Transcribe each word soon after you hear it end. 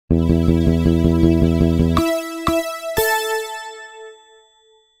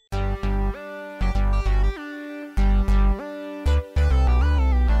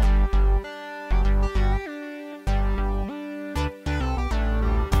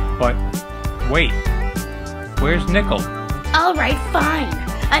But, wait, where's Nickel? Alright, fine.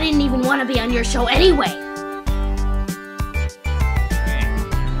 I didn't even want to be on your show anyway.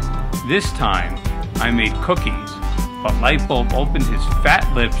 This time, I made cookies, but Lightbulb opened his fat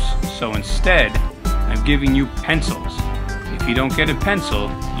lips, so instead, I'm giving you pencils. If you don't get a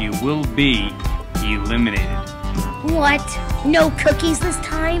pencil, you will be eliminated. What? No cookies this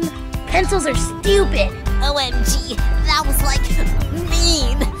time? Pencils are stupid. OMG, that was like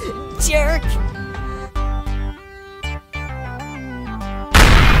mean, jerk.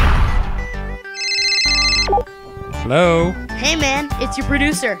 Hello? Hey man, it's your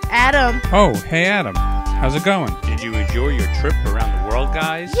producer, Adam. Oh, hey Adam. How's it going? Did you enjoy your trip around the world,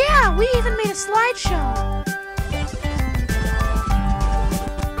 guys? Yeah, we even made a slideshow.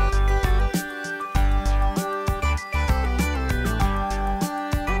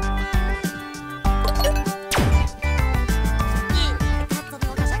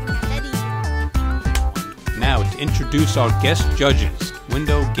 Now to introduce our guest judges,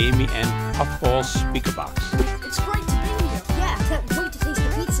 Window, Gamey, and Puffball Speakerbox.